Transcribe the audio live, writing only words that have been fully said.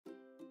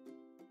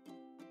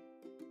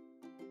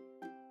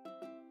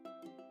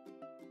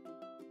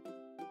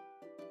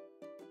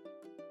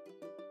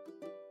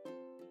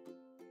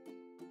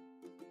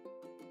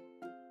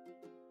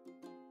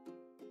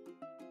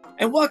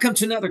And welcome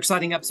to another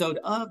exciting episode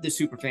of the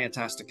Super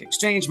Fantastic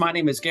Exchange. My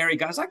name is Gary.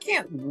 Guys, I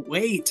can't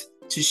wait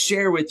to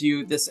share with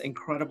you this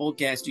incredible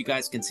guest. You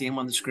guys can see him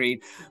on the screen,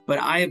 but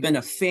I have been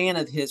a fan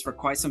of his for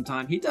quite some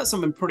time. He does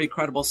some pretty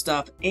incredible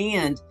stuff,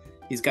 and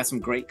he's got some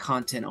great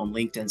content on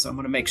LinkedIn. So I'm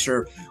going to make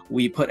sure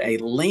we put a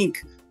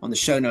link on the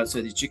show notes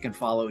so that you can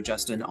follow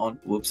Justin on,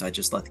 whoops, I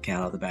just let the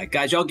cat out of the bag.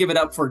 Guys, y'all give it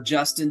up for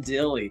Justin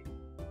Dilley.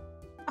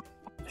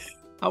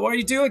 How are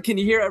you doing? Can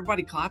you hear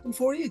everybody clapping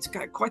for you? It's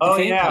got quite the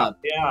fan club.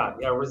 Yeah,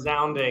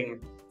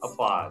 resounding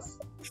applause.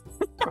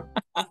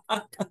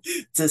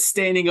 It's a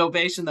standing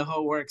ovation, the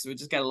whole works. We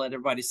just got to let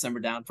everybody simmer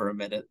down for a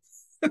minute.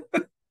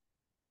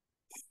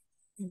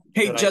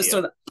 Hey, Good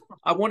Justin, idea.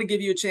 I want to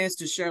give you a chance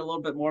to share a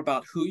little bit more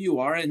about who you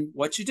are and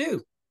what you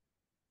do.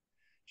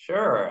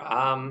 Sure.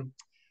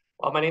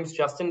 Well, my name's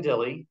Justin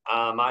Dilley.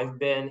 I've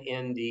been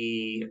in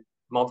the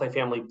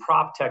multifamily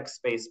prop tech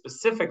space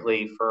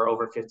specifically for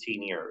over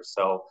 15 years.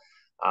 So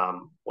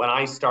when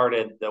I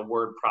started, the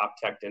word prop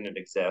tech didn't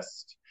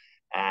exist,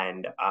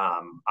 and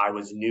I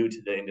was new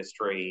to the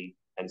industry.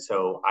 And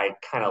so I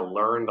kind of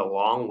learned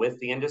along with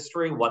the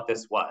industry what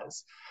this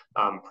was.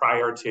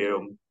 Prior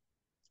to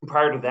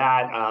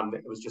that,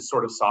 it was just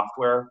sort of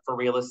software for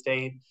real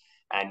estate,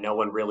 and no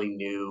one really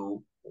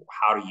knew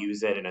how to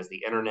use it. And as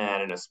the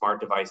internet and as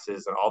smart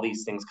devices and all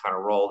these things kind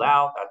of rolled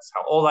out, that's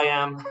how old I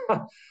am.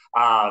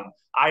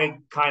 I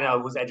kind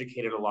of was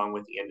educated along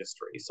with the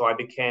industry. So I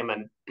became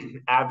an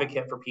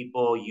advocate for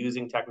people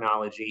using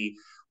technology,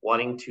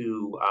 wanting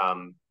to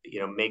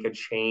make a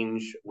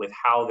change with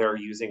how they're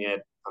using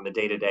it on the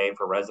day to day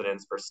for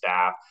residents, for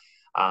staff.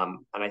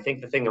 And I think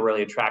the thing that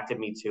really attracted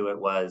me to it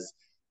was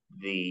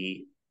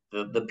the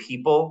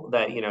people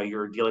that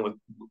you're dealing with,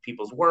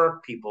 people's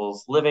work,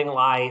 people's living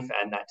life,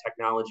 and that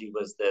technology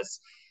was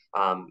this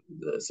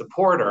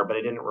supporter, but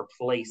it didn't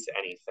replace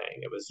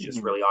anything. It was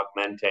just really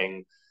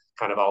augmenting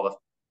kind of all the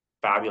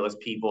fabulous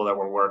people that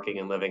were working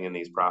and living in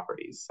these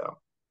properties. So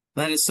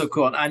That is so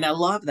cool. And I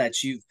love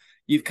that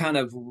you've kind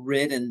of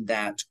ridden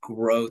that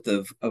growth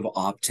of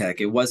OpTech.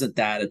 It wasn't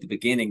that at the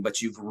beginning,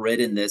 but you've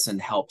ridden this and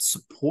helped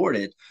support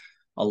it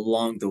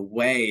along the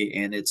way,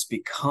 and it's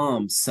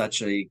become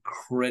such a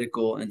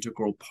critical,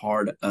 integral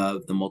part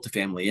of the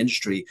multifamily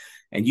industry.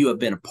 And you have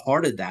been a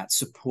part of that,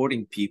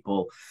 supporting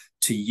people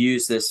to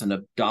use this and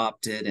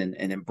adopt it and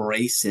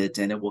embrace it,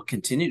 and it will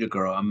continue to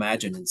grow, I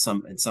imagine, in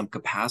some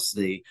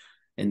capacity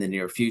in the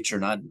near future.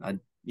 And I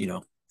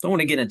don't want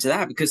to get into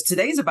that because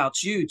today's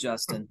about you,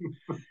 Justin.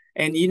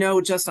 And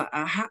Justin,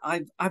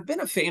 I've been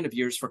a fan of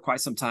yours for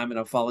quite some time, and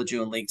I've followed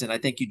you on LinkedIn. I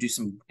think you do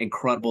some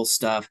incredible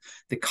stuff.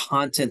 The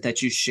content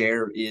that you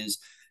share is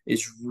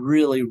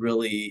really,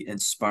 really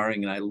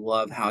inspiring, and I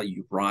love how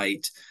you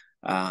write.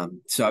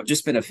 So I've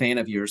just been a fan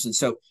of yours, and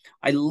so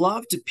I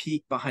love to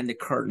peek behind the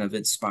curtain of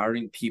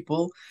inspiring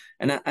people,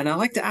 and I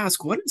like to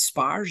ask, what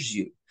inspires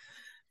you?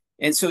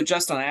 And so,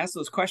 Justin, I asked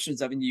those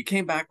questions. I mean, you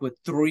came back with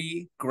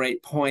 3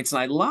 great points, and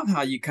I love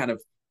how you kind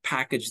of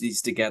package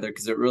these together,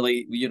 because it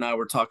really, you and I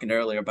were talking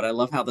earlier, but I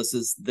love how this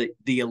is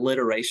the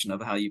alliteration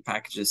of how you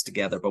package this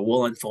together. But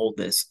we'll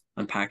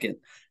unpack it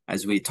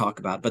as we talk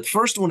about it. But the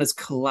first one is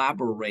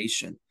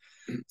collaboration.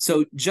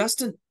 So,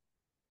 Justin,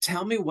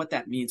 tell me what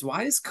that means.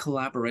 Why does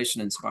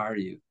collaboration inspire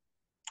you?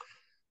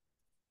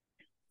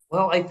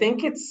 well, I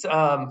think it's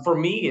for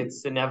me,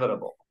 it's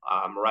inevitable.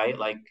 Right?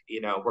 Like,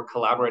 we're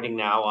collaborating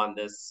now on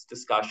this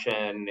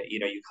discussion.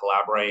 You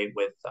collaborate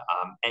with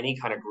any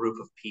kind of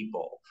group of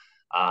people.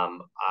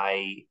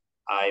 I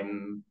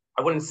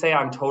wouldn't say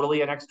I'm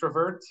totally an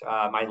extrovert.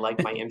 I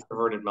like my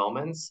introverted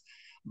moments,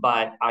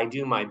 but I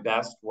do my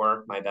best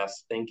work, my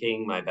best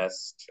thinking, my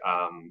best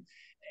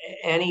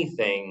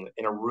anything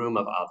in a room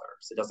of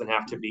others. It doesn't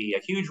have to be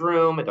a huge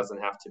room. It doesn't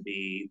have to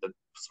be the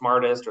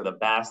smartest or the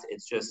best.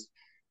 It's just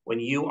when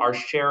you are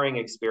sharing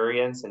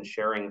experience and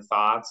sharing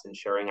thoughts and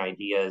sharing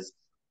ideas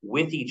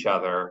with each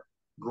other,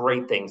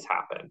 great things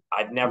happen.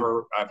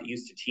 I've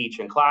used to teach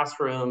in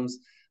classrooms.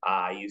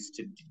 I used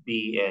to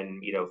be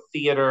in,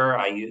 theater.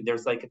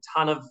 There's like a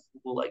ton of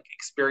like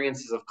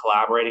experiences of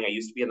collaborating. I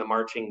used to be in the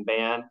marching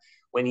band.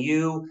 When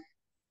you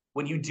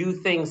do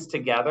things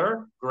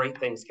together, great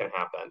things can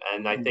happen.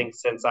 And I think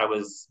since I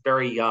was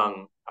very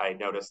young, I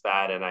noticed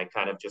that, and I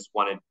kind of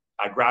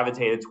I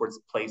gravitated towards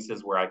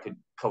places where I could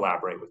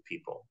collaborate with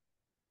people.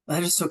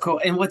 That is so cool.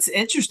 And what's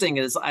interesting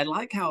is I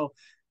like how,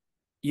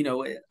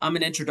 I'm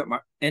an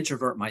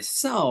introvert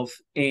myself,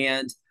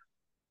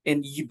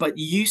 but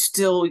you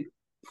still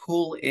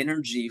pull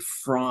energy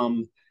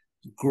from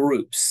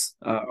groups,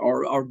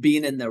 or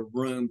being in the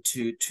room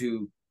to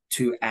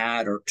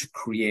add or to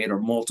create or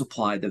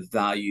multiply the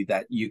value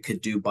that you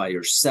could do by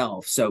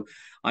yourself. So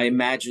I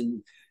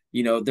imagine,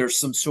 there's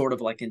some sort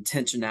of like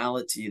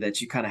intentionality that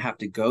you kind of have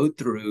to go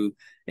through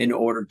in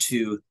order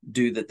to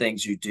do the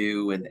things you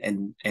do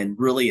and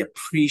really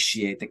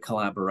appreciate the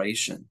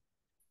collaboration.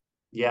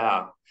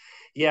 Yeah.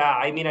 Yeah.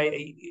 I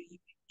mean,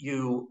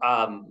 you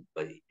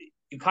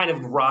kind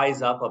of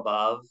rise up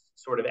above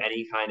sort of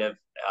any kind of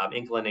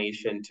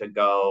inclination to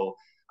go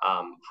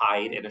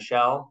hide in a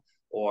shell.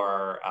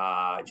 or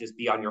just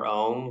be on your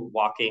own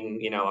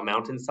walking, a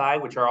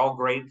mountainside, which are all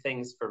great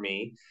things for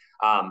me.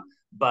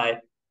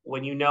 But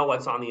when you know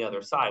what's on the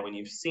other side, when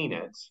you've seen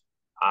it,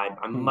 I'm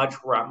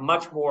Mm.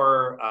 much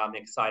more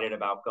excited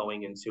about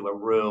going into a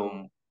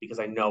room because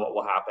I know what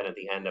will happen at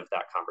the end of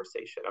that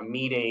conversation, a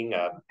meeting,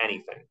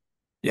 anything.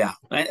 Yeah.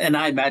 And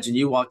I imagine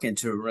you walk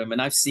into a room,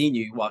 and I've seen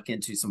you walk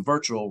into some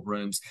virtual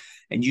rooms,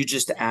 and you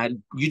just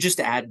add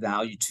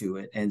value to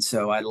it. And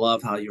so I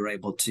love how you're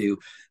able to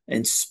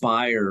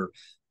inspire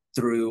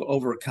through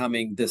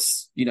overcoming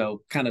this,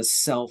 kind of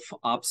self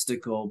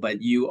obstacle,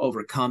 but you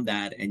overcome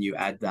that and you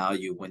add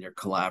value when you're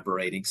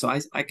collaborating. So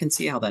I can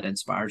see how that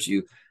inspires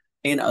you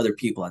and other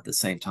people at the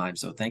same time.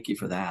 So thank you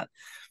for that.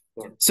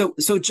 Yeah.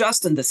 So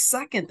Justin, the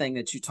second thing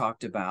that you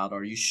talked about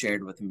or you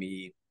shared with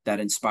me that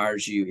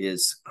inspires you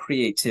is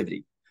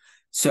creativity.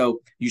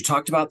 So you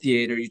talked about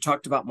theater, you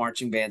talked about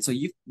marching band. So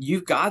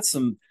you've got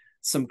some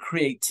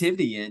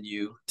creativity in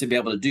you to be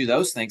able to do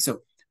those things.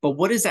 So, but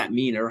what does that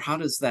mean, or how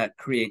does that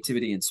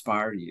creativity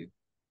inspire you?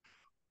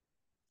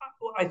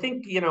 I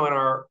think, in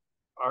our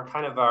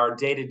kind of our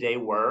day-to-day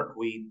work,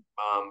 we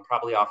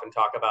probably often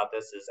talk about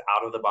this as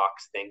out of the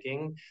box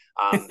thinking.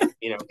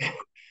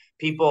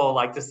 People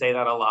like to say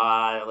that a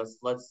lot.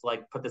 Let's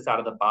like put this out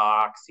of the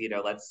box.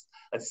 Let's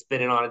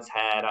spin it on its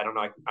head. I don't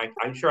know.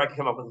 I'm sure I can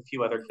come up with a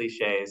few other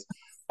cliches,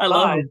 I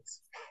love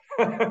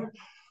but them.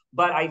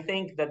 but I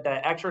think that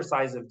the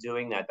exercise of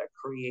doing that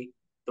create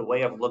the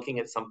way of looking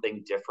at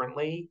something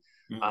differently,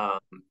 Mm.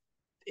 um,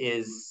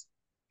 is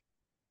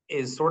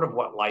sort of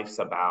what life's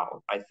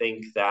about. I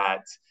think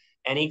that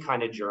any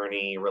kind of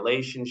journey,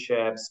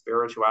 relationship,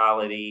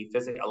 spirituality,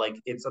 physical, like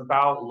it's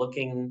about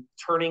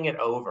turning it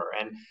over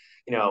and,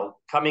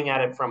 coming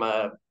at it from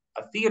a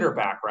theater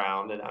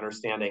background and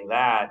understanding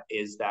that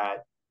is that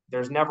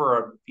you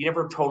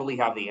never totally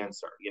have the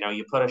answer.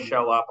 You put a Mm.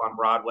 show up on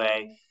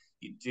Broadway,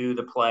 you do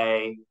the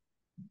play,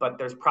 but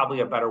there's probably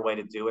a better way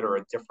to do it or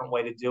a different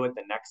way to do it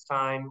the next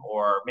time,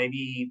 or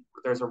maybe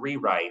there's a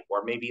rewrite,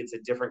 or maybe it's a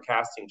different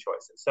casting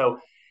choice. And so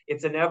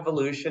it's an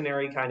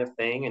evolutionary kind of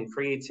thing, and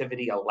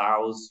creativity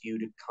allows you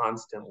to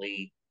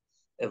constantly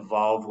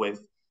evolve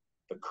with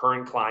the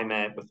current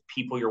climate, with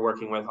people you're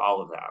working with,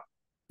 all of that.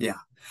 Yeah.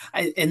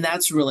 And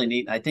that's really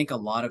neat. I think a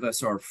lot of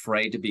us are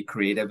afraid to be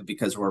creative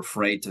because we're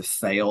afraid to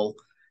fail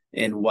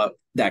in what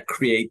that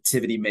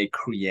creativity may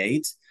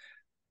create.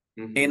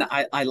 And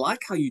Mm-hmm. I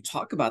like how you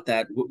talk about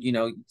that.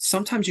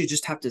 Sometimes you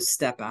just have to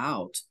step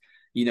out,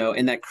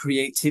 and that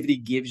creativity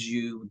gives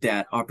you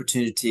that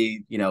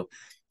opportunity,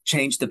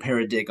 change the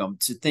paradigm,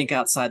 to think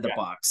outside the Yeah.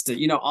 box,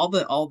 to, all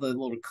the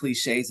little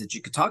cliches that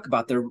you could talk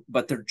about there,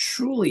 but there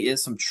truly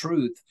is some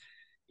truth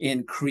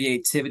in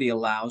creativity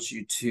allows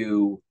you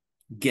to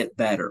get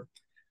better.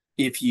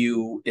 If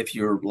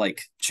you're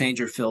like change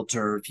your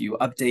filter, if you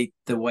update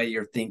the way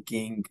you're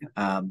thinking,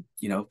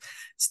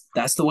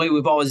 that's the way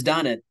we've always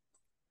done it.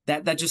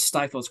 That just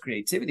stifles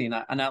creativity,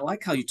 and I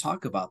like how you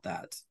talk about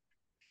that.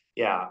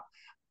 Yeah.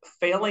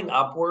 Failing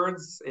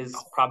upwards is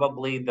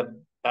probably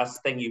the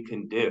best thing you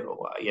can do.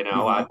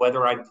 Mm-hmm.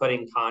 Whether I'm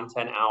putting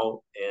content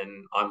out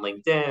on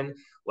LinkedIn,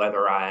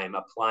 whether I'm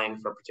applying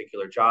for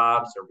particular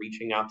jobs or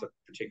reaching out to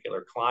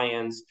particular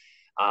clients,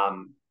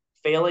 um,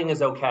 failing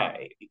is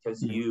okay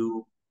because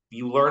Mm-hmm.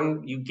 you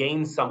learn, you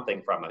gain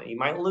something from it. You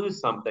might lose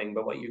something,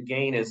 but what you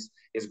gain is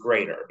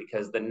greater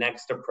because the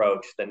next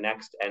approach, the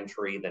next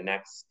entry, the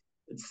next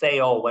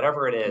sale,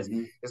 whatever it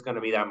Mm-hmm. is going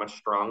to be that much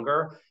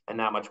stronger and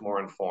that much more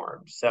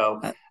informed.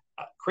 So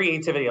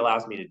creativity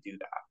allows me to do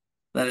that.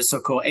 That is so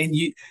cool.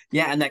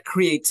 Yeah, and that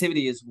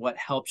creativity is what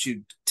helps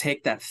you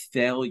take that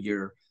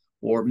failure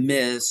or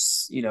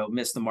miss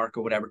the mark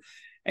or whatever,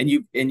 and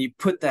you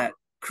put that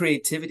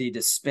creativity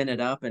to spin it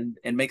up and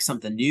make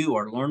something new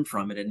or learn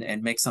from it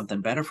and make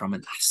something better from it.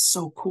 That's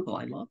so cool.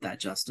 I love that,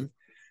 Justin.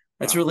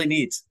 That's Yeah. really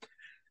neat.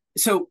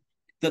 So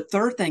the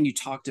third thing you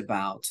talked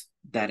about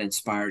that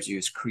inspires you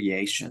is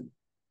creation.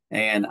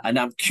 And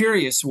I'm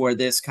curious where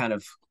this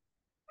comes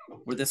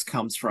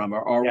from,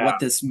 or Yeah. what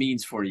this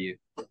means for you.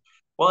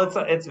 Well,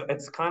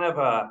 it's kind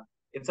of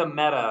it's a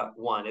meta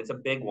one. It's a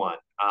big one.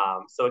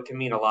 So it can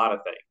mean a lot of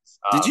things.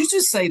 Did you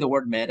just say the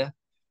word meta?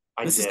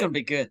 I This is did. going to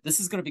be good. This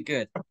is going to be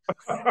good.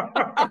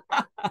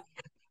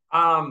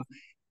 um,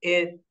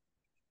 it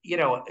you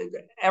know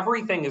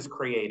everything is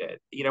created.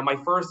 My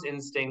first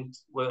instinct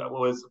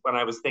was when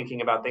I was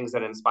thinking about things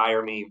that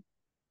inspire me.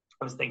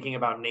 I was thinking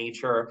about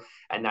nature,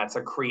 and that's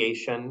a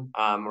creation,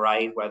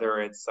 right? Whether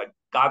it's like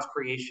God's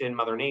creation,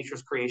 Mother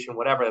Nature's creation,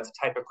 whatever, that's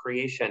a type of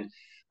creation.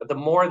 But the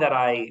more that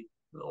I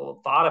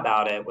thought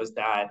about it, was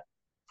that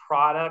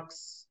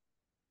products,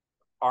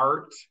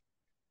 art,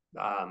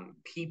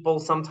 people,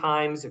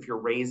 sometimes if you're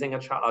raising a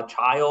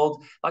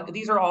child, like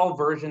these are all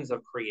versions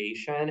of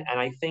creation. And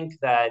I think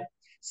that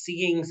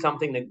seeing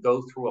something that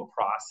go through a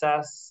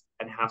process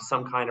and have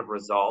some kind of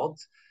result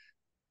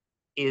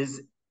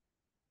is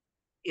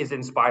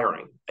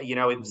inspiring.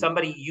 If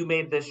somebody, you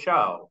made this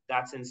show,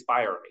 that's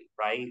inspiring,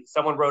 right?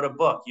 Someone wrote a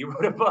book, you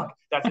wrote a book,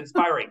 that's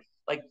inspiring.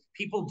 Like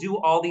people do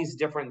all these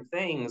different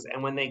things,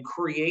 and when they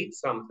create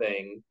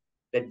something,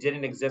 that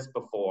didn't exist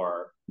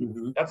before,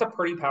 Mm-hmm. that's a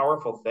pretty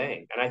powerful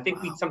thing. And I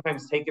think we Wow.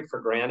 sometimes take it for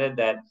granted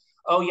that,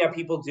 oh yeah,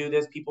 people do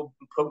this, people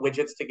put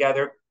widgets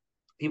together,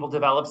 people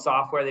develop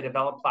software, they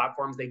develop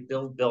platforms, they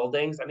build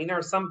buildings. I mean, there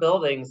are some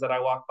buildings that I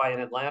walk by in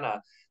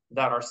Atlanta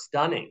that are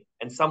stunning,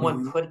 and someone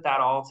Mm-hmm. put that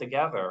all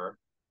together,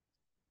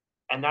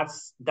 and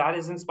that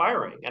is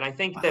inspiring. And I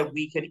think Wow. that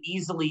we could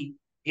easily,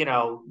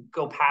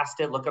 go past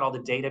it, look at all the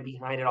data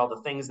behind it, all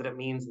the things that it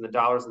means, and the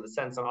dollars and the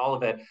cents and all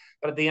of it.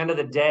 But at the end of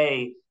the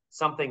day,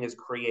 something is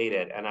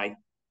created, and I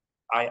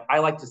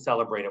like to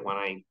celebrate it when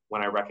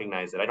I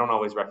recognize it. I don't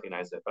always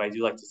recognize it, but I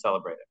do like to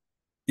celebrate it.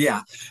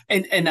 Yeah.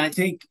 And I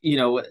think,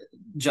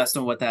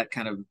 Justin, what that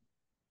kind of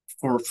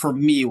for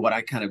me, what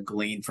I kind of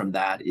glean from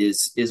that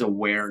is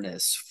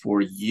awareness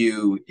for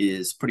you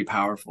is pretty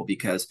powerful,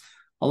 because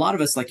a lot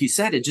of us, like you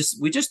said,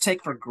 we just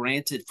take for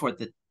granted for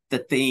the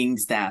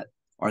things that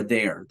are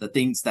there, the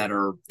things that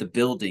are the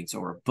buildings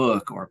or a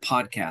book or a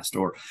podcast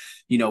or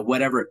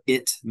whatever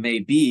it may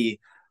be.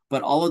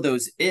 But all of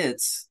those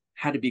it's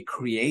had to be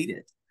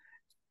created,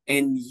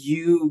 and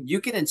you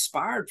get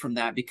inspired from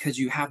that because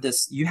you have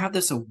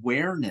this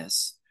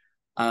awareness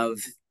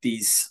of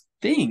these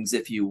things,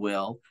 if you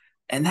will.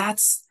 And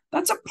that's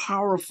a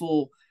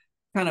powerful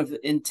kind of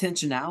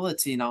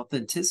intentionality and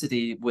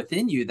authenticity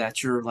within you,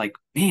 that you're like,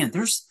 man,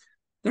 there's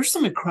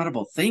some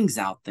incredible things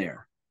out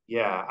there.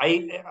 Yeah,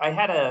 I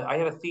had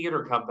a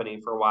theater company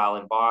for a while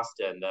in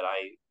Boston that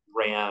I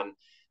ran,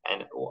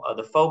 and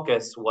the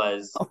focus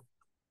was Oh,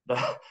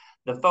 the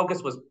the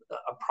focus was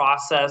a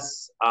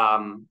process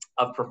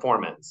of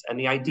performance, and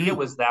the idea mm,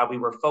 was that we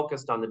were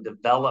focused on the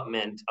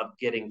development of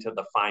getting to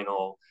the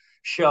final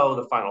show,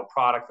 the final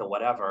product, or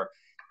whatever.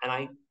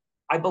 And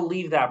I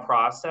believe that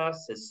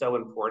process is so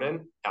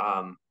important.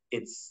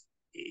 It's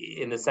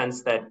in the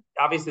sense that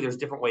obviously there's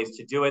different ways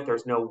to do it.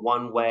 There's no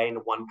one way,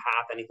 no one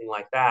path, anything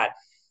like that.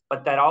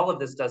 But that all of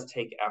this does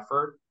take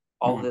effort.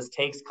 All of mm. this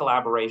takes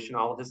collaboration.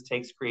 All of this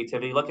takes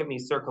creativity. Look at me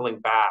circling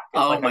back.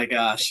 It's Oh like my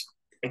gosh,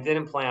 I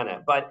didn't plan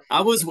it, but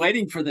I was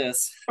waiting for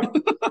this.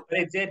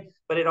 it did.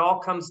 But it all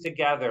comes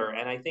together,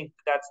 and I think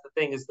that's the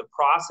thing: is the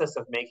process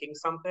of making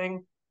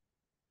something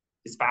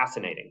is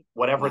fascinating,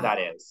 whatever Wow. that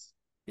is.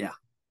 Yeah.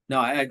 No,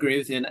 I agree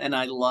with you. And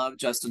I love,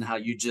 Justin, how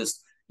you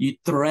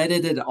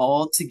threaded it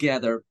all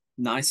together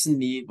nice and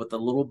neat with a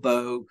little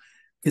bow,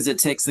 because it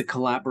takes the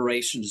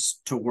collaborations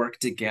to work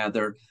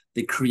together,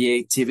 the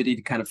creativity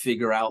to kind of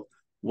figure out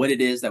what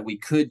it is that we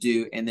could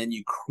do, and then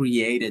you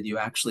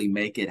actually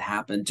make it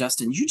happen.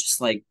 Justin, you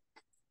just like,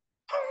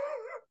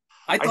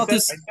 I I thought said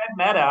this, I said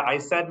meta. I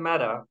said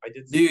meta. I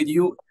did. dude,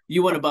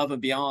 you went above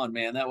and beyond,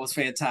 man. That was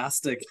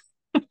fantastic.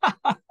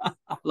 I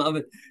love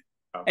it.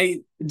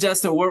 Hey,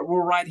 Justin, we're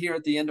right here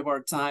at the end of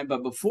our time,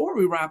 but before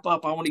we wrap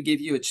up, I want to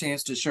give you a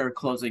chance to share a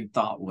closing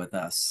thought with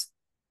us.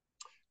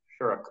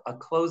 Sure. A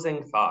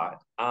closing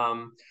thought.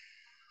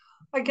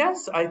 I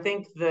guess I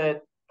think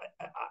that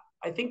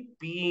I think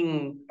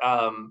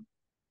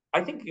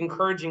I think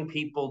encouraging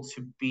people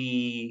to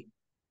be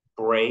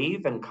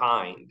brave and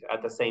kind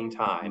at the same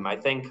time. I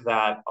think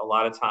that a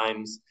lot of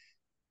times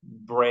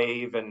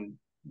brave and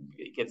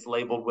it gets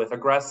labeled with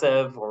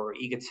aggressive or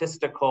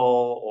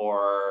egotistical,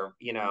 or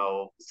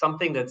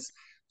something that's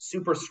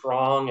super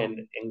strong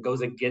and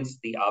goes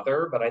against the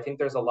other. But I think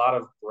there's a lot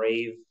of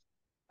brave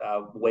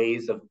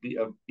ways of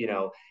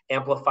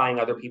amplifying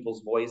other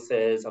people's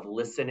voices, of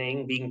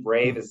listening. Being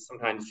brave is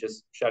sometimes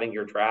just shutting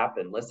your trap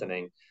and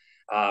listening.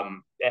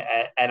 And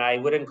I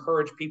would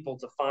encourage people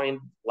to find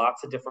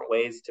lots of different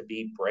ways to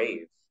be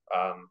brave.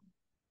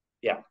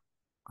 Yeah.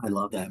 I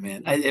love that,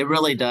 man. It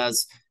really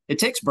does. It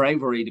takes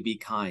bravery to be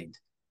kind,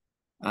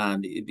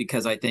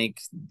 because I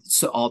think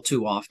so all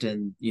too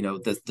often,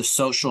 the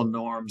social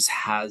norms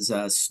has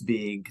us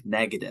being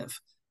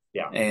negative.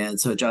 Yeah. And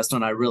so,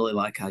 Justin, I really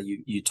like how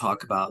you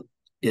talk about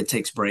it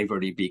takes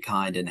bravery to be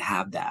kind and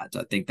have that.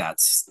 I think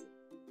that's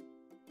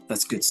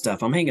good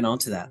stuff. I'm hanging on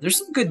to that. There's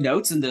some good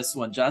notes in this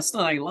one, Justin.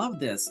 I love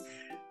this.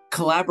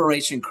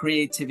 Collaboration,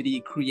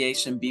 creativity,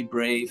 creation, be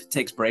brave. It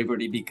takes bravery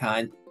to be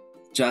kind.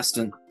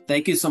 Justin,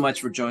 thank you so much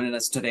for joining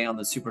us today on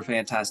the Super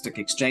Fantastic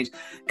Exchange.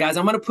 Guys,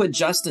 I'm going to put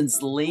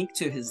Justin's link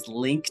to his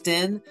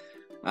LinkedIn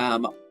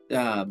um,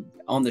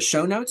 on the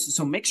show notes.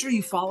 So make sure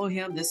you follow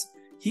him.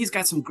 He's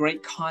got some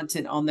great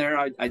content on there.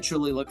 I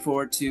truly look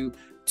forward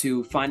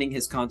to finding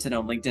his content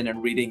on LinkedIn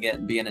and reading it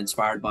and being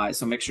inspired by it.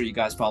 So make sure you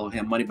guys follow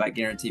him. Money back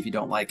guarantee if you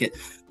don't like it.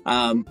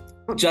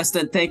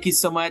 Justin, thank you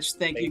so much.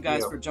 Thank you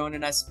guys for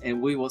joining us,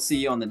 and we will see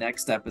you on the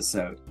next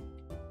episode.